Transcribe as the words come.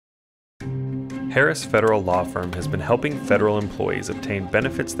Harris Federal Law Firm has been helping federal employees obtain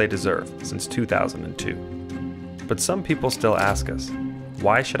benefits they deserve since 2002. But some people still ask us,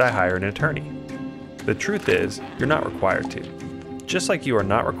 why should I hire an attorney? The truth is, you're not required to. Just like you are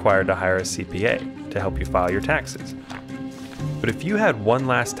not required to hire a CPA to help you file your taxes. But if you had one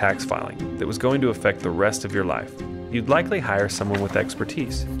last tax filing that was going to affect the rest of your life, you'd likely hire someone with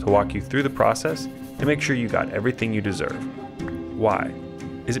expertise to walk you through the process and make sure you got everything you deserve. Why?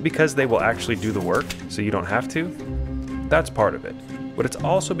 Is it because they will actually do the work so you don't have to? That's part of it, but it's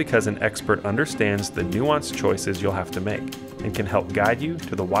also because an expert understands the nuanced choices you'll have to make and can help guide you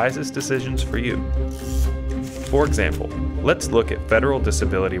to the wisest decisions for you. For example, let's look at federal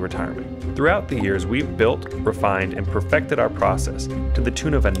disability retirement. Throughout the years, we've built, refined, and perfected our process to the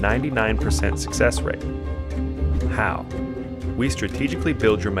tune of a 99% success rate. How? We strategically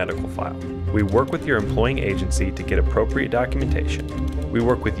build your medical file. We work with your employing agency to get appropriate documentation. We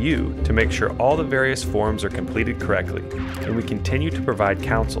work with you to make sure all the various forms are completed correctly, and we continue to provide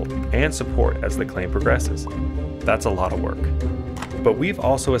counsel and support as the claim progresses. That's a lot of work. But we've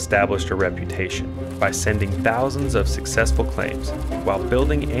also established a reputation by sending thousands of successful claims while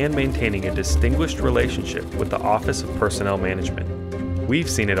building and maintaining a distinguished relationship with the Office of Personnel Management. We've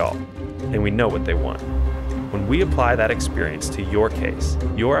seen it all, and we know what they want. When we apply that experience to your case,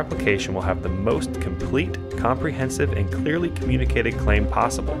 your application will have the most complete, comprehensive, and clearly communicated claim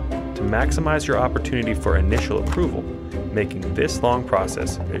possible to maximize your opportunity for initial approval, making this long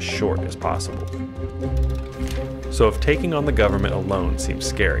process as short as possible. So if taking on the government alone seems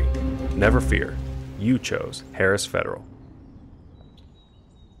scary, never fear. You chose Harris Federal.